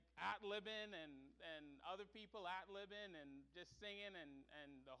ad-libbing and other people ad-libbing and just singing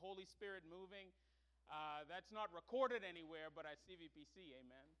and the Holy Spirit moving. That's not recorded anywhere but at CVPC,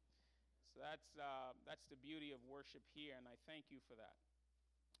 amen. So that's the beauty of worship here, and I thank you for that.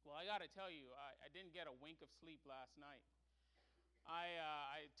 Well, I got to tell you, I didn't get a wink of sleep last night.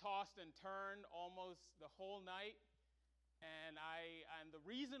 I tossed and turned almost the whole night, and the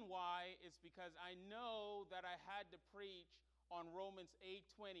reason why is because I know that I had to preach on Romans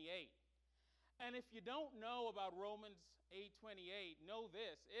 8:28. And if you don't know about Romans 8:28, know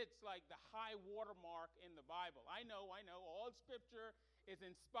this: it's like the high watermark in the Bible. I know, all Scripture is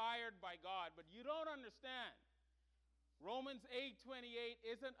inspired by God, but you don't understand. Romans 8:28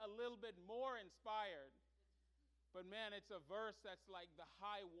 isn't a little bit more inspired, but man, it's a verse that's like the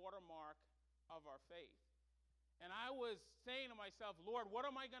high watermark of our faith. And I was saying to myself, Lord, what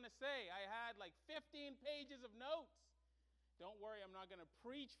am I going to say? I had like 15 pages of notes. Don't worry, I'm not going to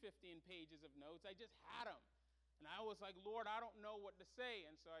preach 15 pages of notes. I just had them. And I was like, Lord, I don't know what to say.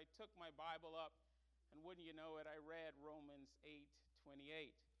 And so I took my Bible up, and wouldn't you know it, I read Romans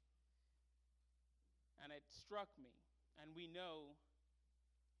 8:28. And it struck me. And we know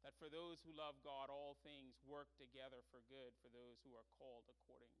that for those who love God, all things work together for good for those who are called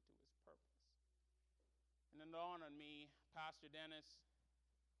according to his purpose. And then dawned on me, Pastor Dennis,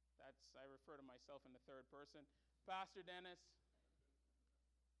 I refer to myself in the third person, Pastor Dennis,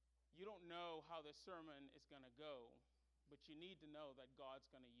 you don't know how the sermon is going to go, but you need to know that God's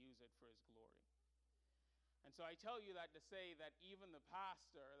going to use it for his glory. And so I tell you that to say that even the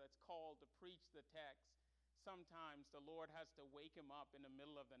pastor that's called to preach the text, sometimes the Lord has to wake him up in the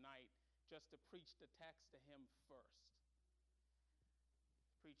middle of the night just to preach the text to him first.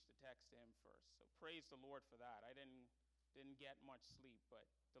 Preach the text to him first. So praise the Lord for that. I didn't get much sleep, but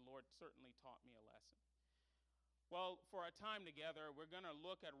the Lord certainly taught me a lesson. Well, for our time together, we're going to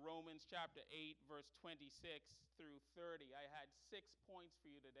look at Romans chapter 8, verse 26 through 30. I had 6 points for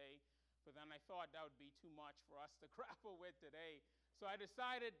you today, but then I thought that would be too much for us to grapple with today. So I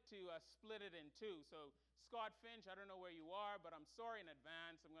decided to split it in two. So Scott Finch, I don't know where you are, but I'm sorry in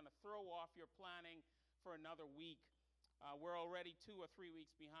advance. I'm going to throw off your planning for another week. We're already 2 or 3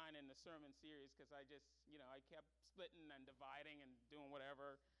 weeks behind in the sermon series because I kept splitting and dividing and doing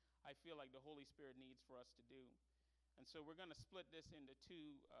whatever I feel like the Holy Spirit needs for us to do. And so we're going to split this into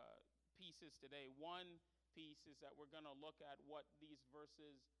two pieces today. One piece is that we're going to look at what these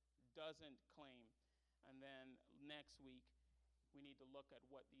verses doesn't claim. And then next week, we need to look at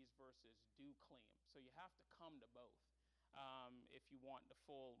what these verses do claim. So you have to come to both if you want the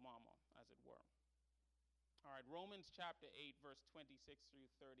full mama, as it were. All right, Romans chapter 8, verse 26 through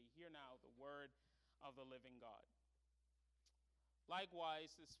 30. Hear now the word of the living God.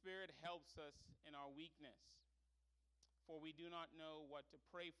 Likewise, the Spirit helps us in our weakness, for we do not know what to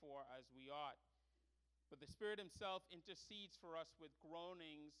pray for as we ought. But the Spirit himself intercedes for us with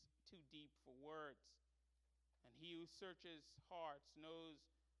groanings too deep for words. And he who searches hearts knows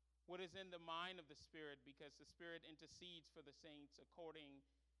what is in the mind of the Spirit, because the Spirit intercedes for the saints according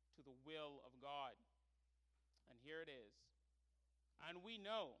to the will of God. And here it is. And we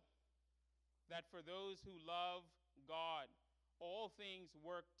know that for those who love God, all things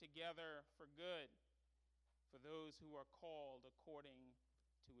work together for good, for those who are called according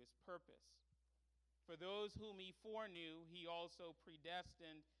to his purpose. For those whom he foreknew, he also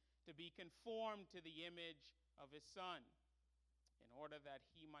predestined to be conformed to the image of his Son, in order that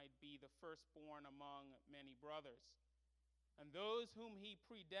he might be the firstborn among many brothers. And those whom he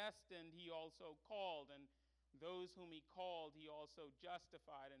predestined, he also called, and those whom he called, he also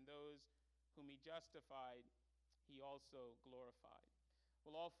justified, and those whom he justified, he also glorified.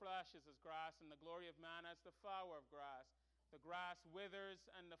 Well, all flesh is as grass, and the glory of man as the flower of grass. The grass withers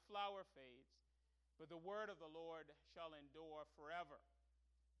and the flower fades, but the word of the Lord shall endure forever.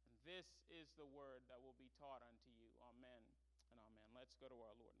 And this is the word that will be taught unto you. Amen and amen. Let's go to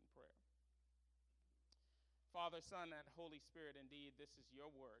our Lord in prayer. Father, Son, and Holy Spirit, indeed, this is your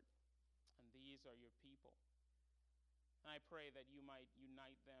word, and these are your people. And I pray that you might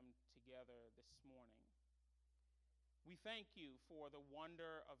unite them together this morning. We thank you for the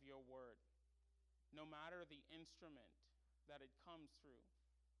wonder of your word. No matter the instrument that it comes through,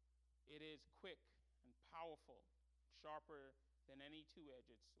 it is quick and powerful, sharper than any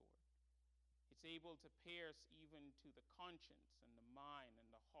two-edged sword. It's able to pierce even to the conscience and the mind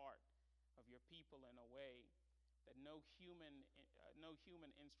and the heart of your people in a way that no human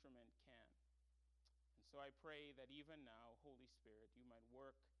instrument can. And so I pray that even now, Holy Spirit, you might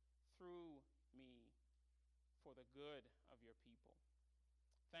work through me for the good of your people.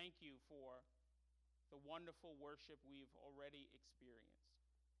 Thank you for the wonderful worship we've already experienced.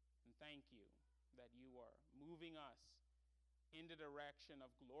 And thank thank you that you are moving us in the direction of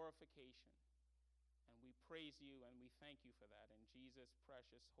glorification. And we praise you and we thank you for that in Jesus'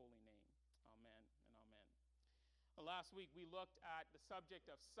 precious holy name. Amen and amen. Last week we looked at the subject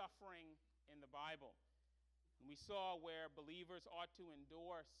of suffering in the Bible. And we saw where believers ought to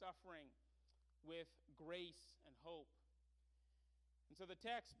endure suffering with grace and hope. And so the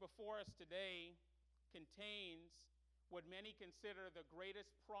text before us today contains what many consider the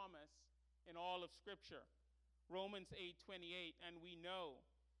greatest promise in all of Scripture, Romans 8:28. And we know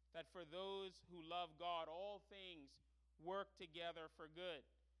that for those who love God, all things work together for good,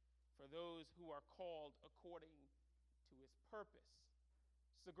 for those who are called according to his purpose.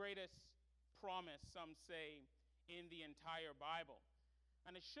 It's the greatest promise, some say, in the entire Bible.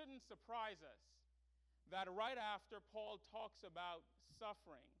 And it shouldn't surprise us that right after Paul talks about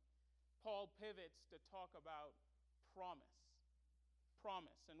suffering, Paul pivots to talk about promise.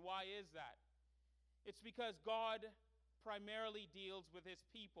 Promise. And why is that? It's because God primarily deals with his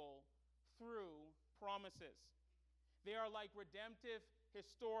people through promises. They are like redemptive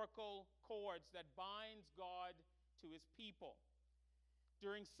historical cords that binds God to his people.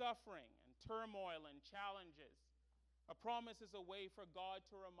 During suffering and turmoil and challenges, a promise is a way for God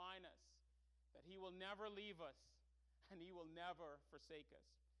to remind us that he will never leave us and he will never forsake us.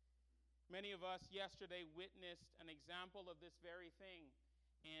 Many of us yesterday witnessed an example of this very thing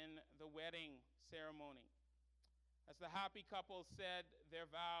in the wedding ceremony. As the happy couple said their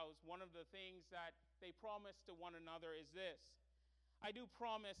vows, one of the things that they promised to one another is this: I do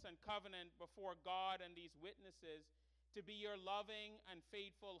promise and covenant before God and these witnesses to be your loving and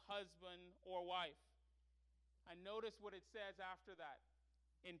faithful husband or wife. And notice what it says after that: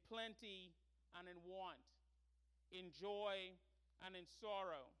 in plenty and in want, in joy and in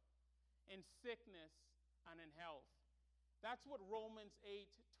sorrow, in sickness and in health. That's what Romans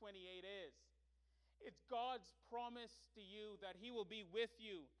 8:28 is. It's God's promise to you that he will be with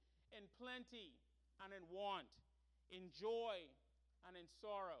you in plenty and in want, in joy and in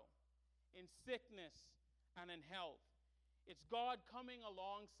sorrow, in sickness and in health. It's God coming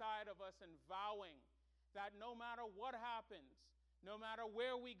alongside of us and vowing that no matter what happens, no matter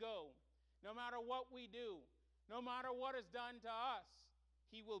where we go, no matter what we do, no matter what is done to us,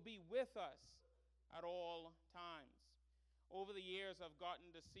 he will be with us at all times. Over the years, I've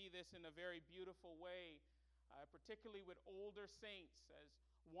gotten to see this in a very beautiful way, particularly with older saints. As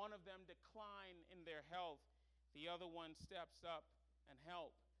one of them decline in their health, the other one steps up and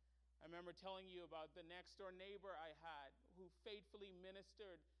help. I remember telling you about the next door neighbor I had who faithfully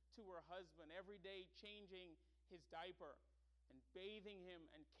ministered to her husband every day, changing his diaper and bathing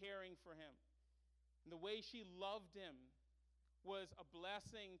him and caring for him. And the way she loved him was a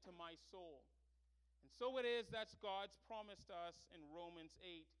blessing to my soul. And so it is, that's God's promise to us in Romans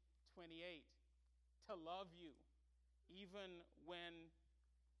 8:28, to love you even when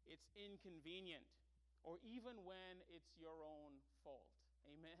it's inconvenient or even when it's your own fault.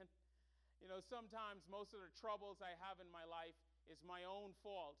 Amen. You know, sometimes most of the troubles I have in my life is my own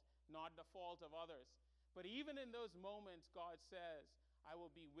fault, not the fault of others. But even in those moments, God says, I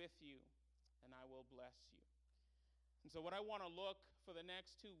will be with you and I will bless you. And so what I want to look for the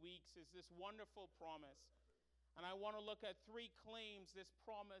next 2 weeks is this wonderful promise. And I want to look at 3 claims this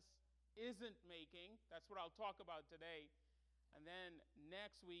promise isn't making. That's what I'll talk about today. And then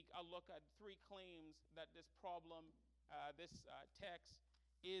next week, I'll look at 3 claims that this text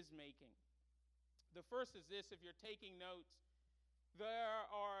is making. The first is this: if you're taking notes,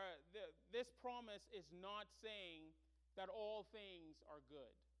 this promise is not saying that all things are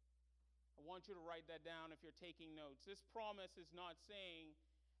good. I want you to write that down if you're taking notes. This promise is not saying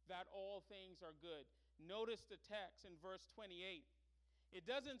that all things are good. Notice the text in verse 28. It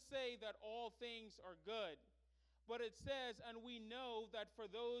doesn't say that all things are good, but it says, and we know that for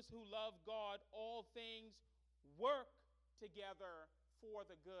those who love God, all things work together for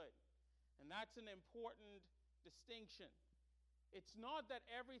the good. And that's an important distinction. It's not that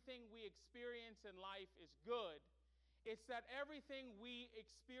everything we experience in life is good. It's that everything we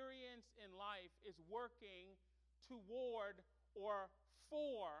experience in life is working toward or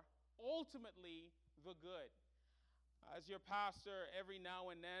for ultimately the good. As your pastor, every now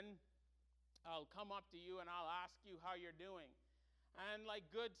and then, I'll come up to you and I'll ask you how you're doing. And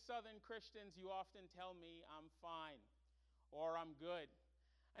like good Southern Christians, you often tell me I'm fine or I'm good.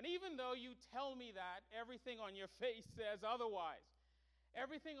 And even though you tell me that, everything on your face says otherwise.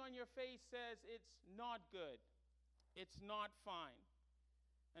 Everything on your face says it's not good. It's not fine.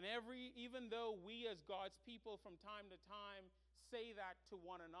 And even though we as God's people from time to time say that to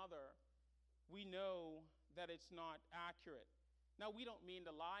one another, we know that it's not accurate. Now, we don't mean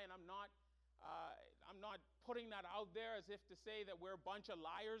to lie, and I'm not putting that out there as if to say that we're a bunch of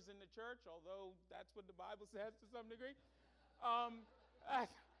liars in the church, although that's what the Bible says to some degree.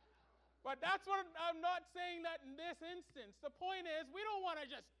 But that's what I'm not saying that in this instance. The point is, we don't want to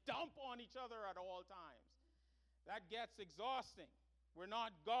just dump on each other at all times. That gets exhausting. We're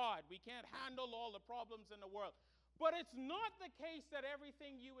not God. We can't handle all the problems in the world. But it's not the case that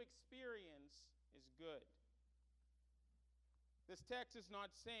everything you experience is good. This text is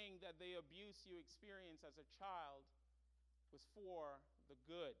not saying that the abuse you experienced as a child was for the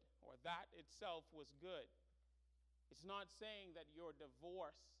good, or that itself was good. It's not saying that your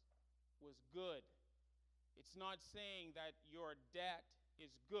divorce was good. It's not saying that your debt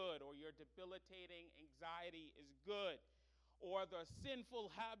is good, or your debilitating anxiety is good, or the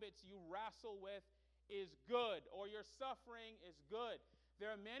sinful habits you wrestle with is good, or your suffering is good. There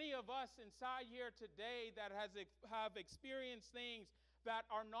are many of us inside here today that have experienced things that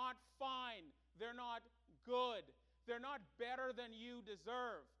are not fine. They're not good. They're not better than you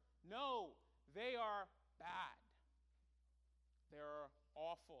deserve. No, they are bad. They're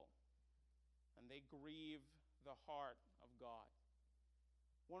awful. And they grieve the heart of God.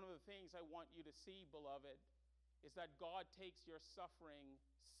 One of the things I want you to see, beloved, is that God takes your suffering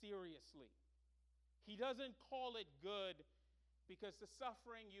seriously. He doesn't call it good because the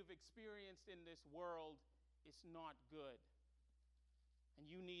suffering you've experienced in this world is not good. And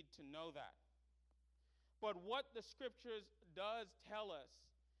you need to know that. But what the scriptures does tell us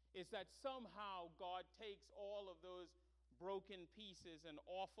is that somehow God takes all of those broken pieces and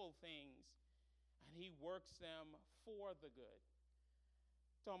awful things and he works them for the good.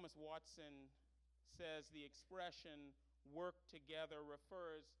 Thomas Watson says the expression work together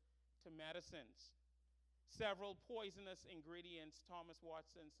refers to medicines. Several poisonous ingredients, Thomas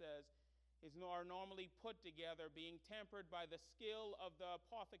Watson says, are normally put together, being tempered by the skill of the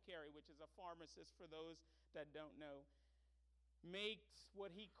apothecary, which is a pharmacist for those that don't know, makes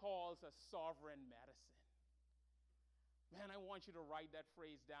what he calls a sovereign medicine. Man, I want you to write that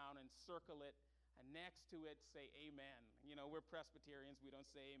phrase down and circle it, and next to it say amen. You know, we're Presbyterians, we don't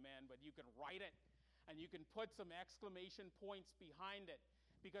say amen, but you can write it, and you can put some exclamation points behind it.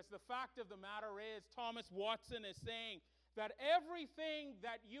 Because the fact of the matter is, Thomas Watson is saying that everything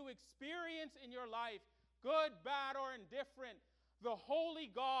that you experience in your life, good, bad, or indifferent, the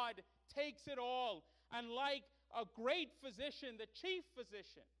holy God takes it all. And like a great physician, the chief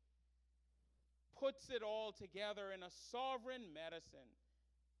physician, puts it all together in a sovereign medicine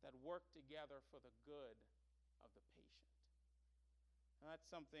that work together for the good of the patient. And that's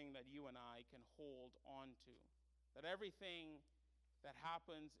something that you and I can hold on to. That everything that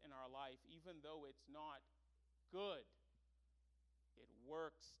happens in our life, even though it's not good, it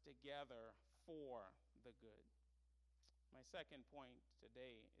works together for the good. My second point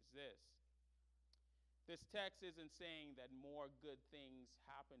today is this. This text isn't saying that more good things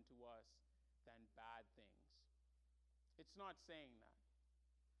happen to us than bad things. It's not saying that.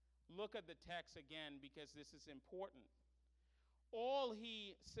 Look at the text again, because this is important. All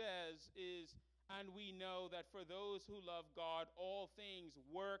he says is, and we know that for those who love God, all things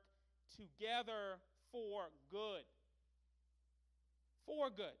work together for good.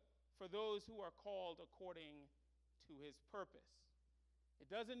 For good. For those who are called according to his purpose. It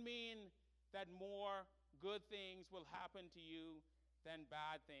doesn't mean that more good things will happen to you than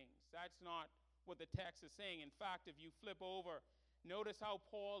bad things. That's not what the text is saying. In fact, if you flip over, notice how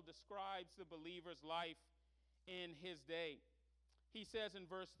Paul describes the believer's life in his day. He says in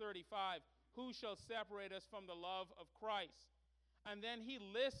verse 35, who shall separate us from the love of Christ? And then he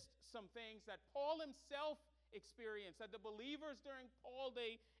lists some things that Paul himself experienced, that the believers during Paul's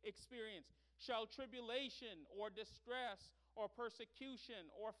day experienced. Shall tribulation or distress or persecution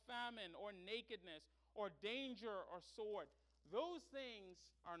or famine or nakedness or danger or sword, those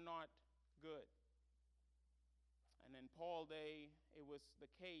things are not good. And in Paul's day, it was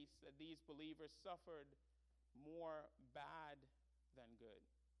the case that these believers suffered more bad than good.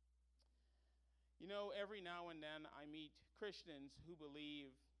 You know, every now and then I meet Christians who believe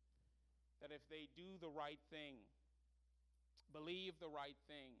that if they do the right thing, believe the right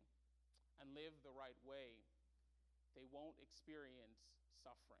thing, and live the right way, they won't experience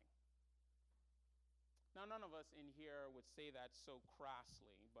suffering. Now, none of us in here would say that so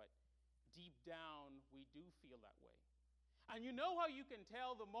crassly, but deep down, we do feel that way. And you know how you can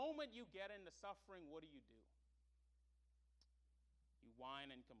tell the moment you get into suffering, what do? You whine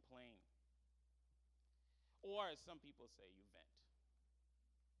and complain. Or, as some people say, you vent.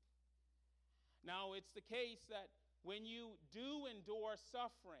 Now, it's the case that when you do endure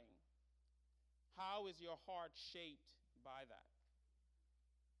suffering, how is your heart shaped by that?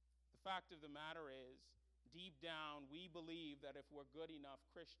 fact of the matter is, deep down, we believe that if we're good enough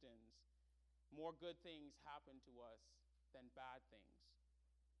Christians, more good things happen to us than bad things.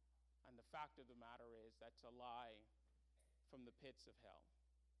 And the fact of the matter is, that's a lie from the pits of hell.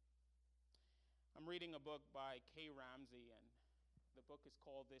 I'm reading a book by Kay Ramsey, and the book is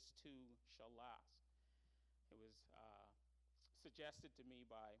called This Too Shall Last. It was suggested to me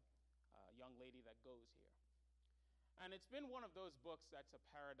by a young lady that goes here. And it's been one of those books that's a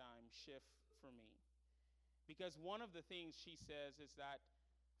paradigm shift for me. Because one of the things she says is that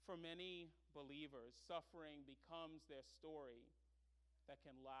for many believers, suffering becomes their story that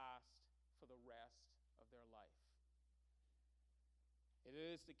can last for the rest of their life. It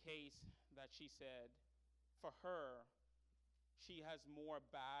is the case that she said, for her, she has more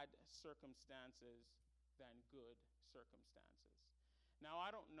bad circumstances than good circumstances. Now,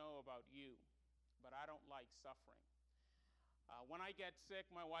 I don't know about you, but I don't like suffering. When I get sick,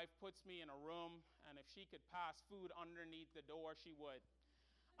 my wife puts me in a room, and if she could pass food underneath the door, she would.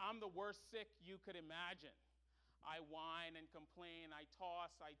 I'm the worst sick you could imagine. I whine and complain, I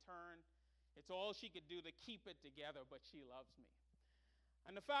toss, I turn. It's all she could do to keep it together, but she loves me.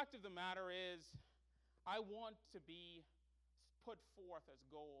 And the fact of the matter is, I want to be put forth as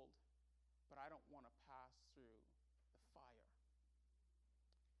gold, but I don't want to pass through the fire.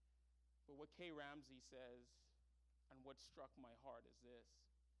 But what Kay Ramsey says, and what struck my heart is this.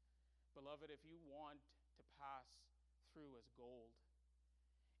 Beloved, if you want to pass through as gold,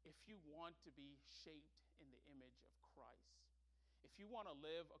 if you want to be shaped in the image of Christ, if you want to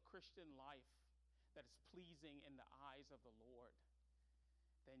live a Christian life that is pleasing in the eyes of the Lord,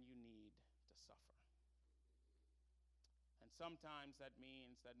 then you need to suffer. And sometimes that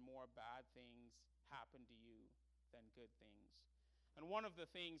means that more bad things happen to you than good things. And one of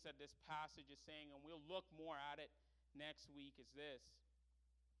the things that this passage is saying, and we'll look more at it next week, is this.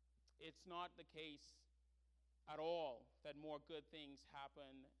 It's not the case at all that more good things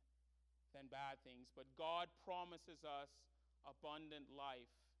happen than bad things, but God promises us abundant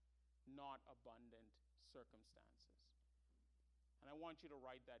life, not abundant circumstances. And I want you to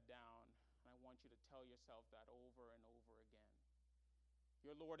write that down, and I want you to tell yourself that over and over again.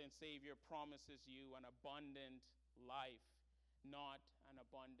 Your Lord and Savior promises you an abundant life, not an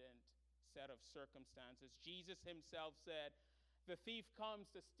abundant set of circumstances. Jesus himself said, the thief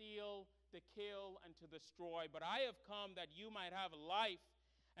comes to steal, to kill, and to destroy, but I have come that you might have life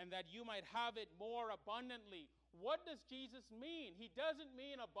and that you might have it more abundantly. What does Jesus mean? He doesn't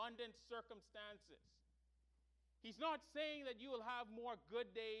mean abundant circumstances. He's not saying that you will have more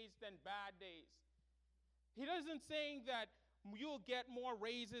good days than bad days. He doesn't saying that you'll get more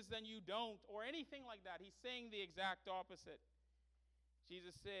raises than you don't or anything like that. He's saying the exact opposite.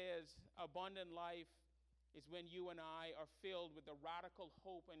 Jesus says abundant life is when you and I are filled with the radical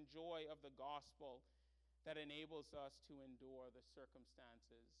hope and joy of the gospel that enables us to endure the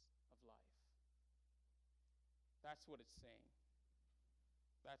circumstances of life. That's what it's saying.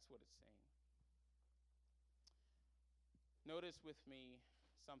 That's what it's saying. Notice with me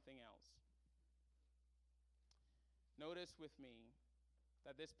something else. Notice with me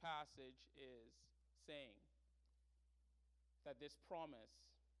that this passage is saying that this promise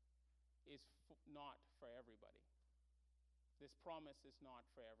is not for everybody. This promise is not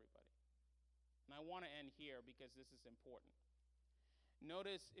for everybody. And I want to end here because this is important.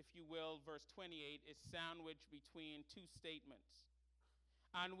 Notice, if you will, verse 28 is sandwiched between two statements.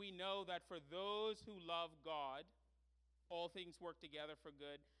 And we know that for those who love God, all things work together for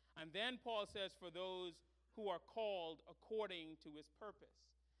good. And then Paul says, for those who are called according to his purpose.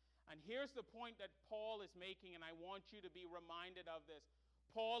 And here's the point that Paul is making, and I want you to be reminded of this.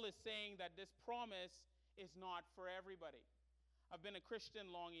 Paul is saying that this promise is not for everybody. I've been a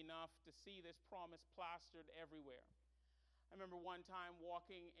Christian long enough to see this promise plastered everywhere. I remember one time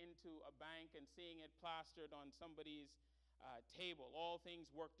walking into a bank and seeing it plastered on somebody's table. All things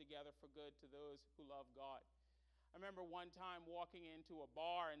work together for good to those who love God. I remember one time walking into a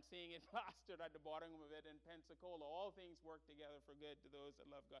bar and seeing it plastered at the bottom of it in Pensacola. All things work together for good to those that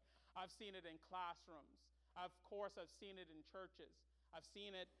love God. I've seen it in classrooms. Of course, I've seen it in churches. I've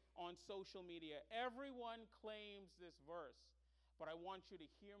seen it on social media. Everyone claims this verse. But I want you to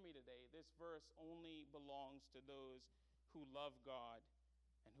hear me today. This verse only belongs to those who love God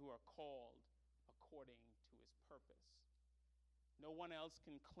and who are called according to his purpose. No one else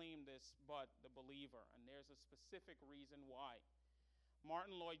can claim this but the believer, and there's a specific reason why.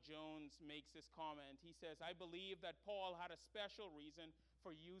 Martin Lloyd-Jones makes this comment. He says, I believe that Paul had a special reason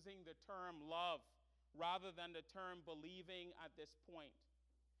for using the term love rather than the term believing at this point.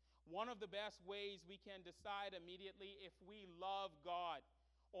 One of the best ways we can decide immediately if we love God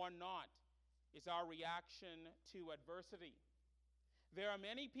or not is our reaction to adversity. There are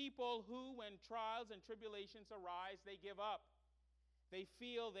many people who, when trials and tribulations arise, they give up. They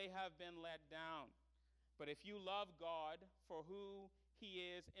feel they have been let down. But if you love God for who He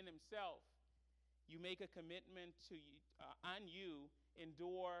is in Himself, you make a commitment to and you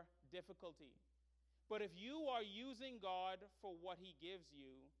endure difficulty. But if you are using God for what He gives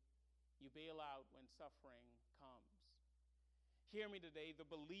you, you bail out when suffering comes. Hear me today, the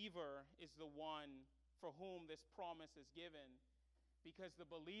believer is the one for whom this promise is given, because the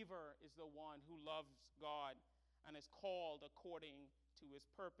believer is the one who loves God and is called according to His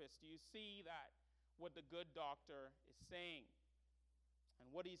purpose. Do you see that? What the good doctor is saying. And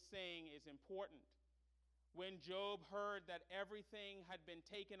what he's saying is important. When Job heard that everything had been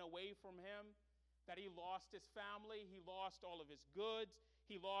taken away from him, that he lost his family, he lost all of his goods,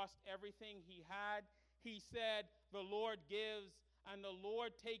 he lost everything he had, he said, "The Lord gives and the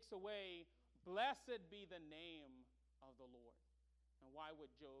Lord takes away. Blessed be the name of the Lord." And why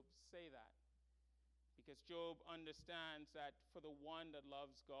would Job say that? Because Job understands that for the one that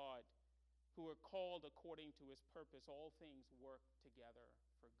loves God, who are called according to His purpose, all things work together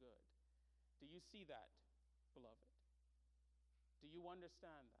for good. Do you see that, beloved? Do you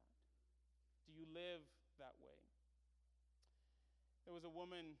understand that? Do you live that way? There was a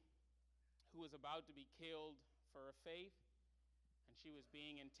woman who was about to be killed for her faith, and she was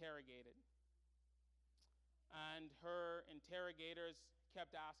being interrogated. And her interrogators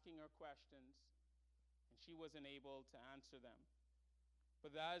kept asking her questions, and she wasn't able to answer them.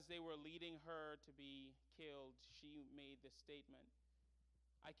 But as they were leading her to be killed, she made this statement: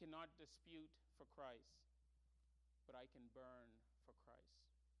 "I cannot dispute for Christ, but I can burn for Christ."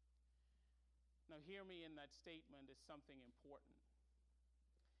 Now, hear me in that statement is something important.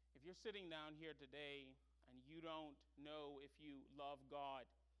 If you're sitting down here today and you don't know if you love God,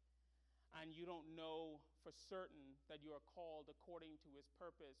 and you don't know for certain that you are called according to His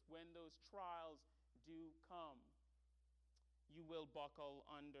purpose, when those trials do come, you will buckle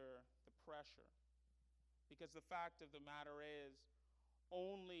under the pressure. Because the fact of the matter is,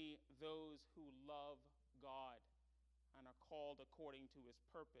 only those who love God and are called according to His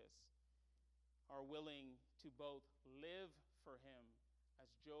purpose are willing to both live for Him,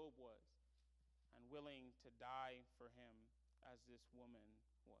 as Job was, and willing to die for Him, as this woman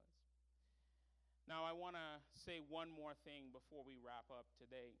was. Now, I want to say one more thing before we wrap up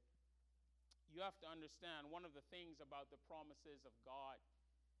today. You have to understand, one of the things about the promises of God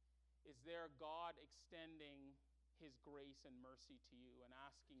is their God extending His grace and mercy to you and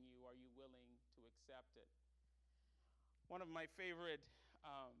asking you, are you willing to accept it? One of my favorite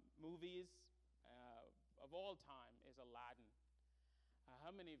movies of all time is Aladdin.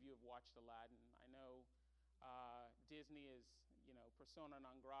 How many of you have watched Aladdin? I know Disney is, persona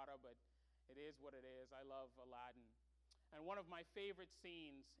non grata, but it is what it is. I love Aladdin. And one of my favorite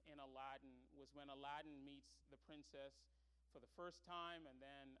scenes in Aladdin was when Aladdin meets the princess for the first time, and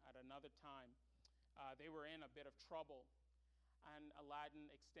then at another time, they were in a bit of trouble. And Aladdin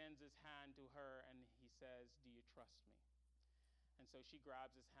extends his hand to her, and he says, "Do you trust me?" And so she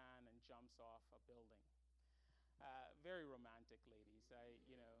grabs his hand and jumps off a building. Very romantic, ladies.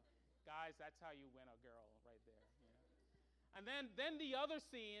 Guys, that's how you win a girl right there. And then the other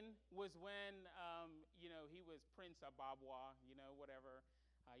scene was when, he was Prince Ababwa, whatever.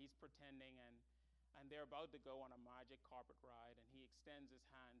 He's pretending, and they're about to go on a magic carpet ride, and he extends his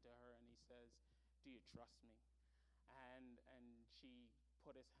hand to her, and he says, "Do you trust me?" And she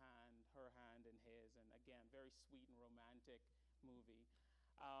put her hand in his, and again, very sweet and romantic movie.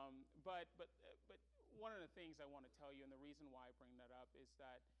 But one of the things I want to tell you, and the reason why I bring that up, is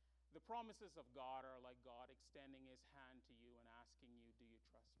that the promises of God are like God extending His hand to you and asking you, "Do you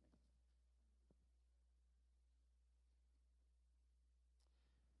trust me?"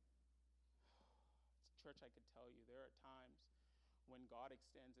 Church, I could tell you, there are times when God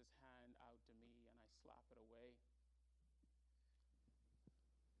extends His hand out to me and I slap it away.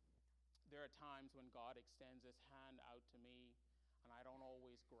 There are times when God extends His hand out to me and I don't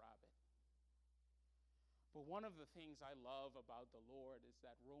always grab it. But one of the things I love about the Lord is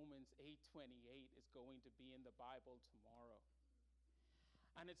that Romans 8:28 is going to be in the Bible tomorrow.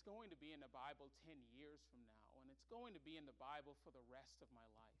 And it's going to be in the Bible 10 years from now. And it's going to be in the Bible for the rest of my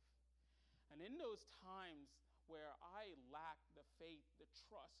life. And in those times where I lack the faith to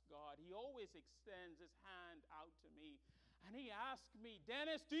trust God, He always extends His hand out to me. And He asks me,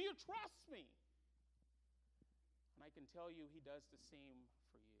 "Dennis, do you trust me?" And I can tell you He does the same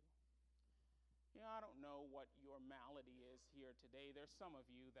for you. I don't know what your malady is here today. There's some of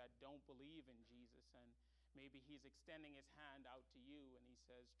you that don't believe in Jesus, and Maybe he's extending his hand out to you and he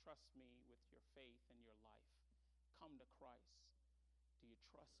says, trust me with your faith and your life. Come to Christ. Do you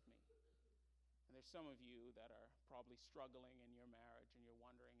trust me? And there's some of you that are probably struggling in your marriage and you're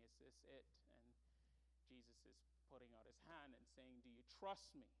wondering, is this it? And Jesus is putting out his hand and saying, do you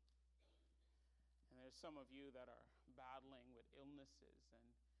trust me? And there's some of you that are battling with illnesses, and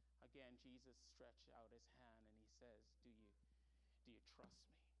again, Jesus stretched out his hand and he says, do you trust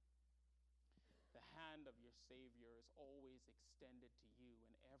me? The hand of your Savior is always extended to you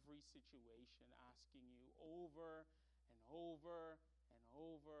in every situation, asking you over and over and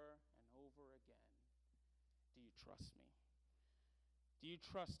over and over again, do you trust me? Do you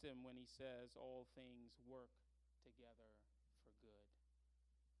trust him when he says all things work together for good?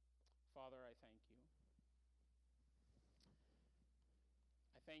 Father, I thank you.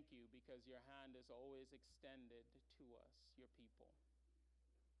 I thank you because your hand is always extended to us, your people.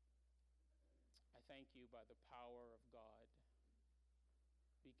 I thank you by the power of God.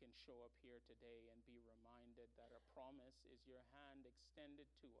 We can show up here today and be reminded that a promise is your hand extended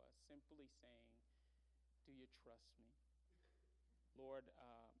to us, simply saying, do you trust me? Lord,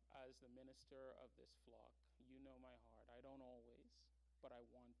 as the minister of this flock, you know my heart. I don't always, but I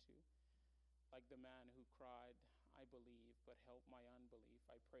want to. Like the man who cried, I believe, but help my unbelief.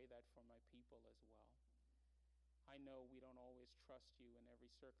 I pray that for my people as well. I know we don't always trust you in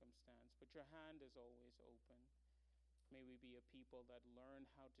every circumstance, but your hand is always open. May we be a people that learn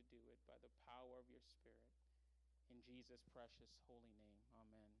how to do it by the power of your Spirit. In Jesus' precious holy name,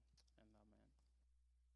 amen.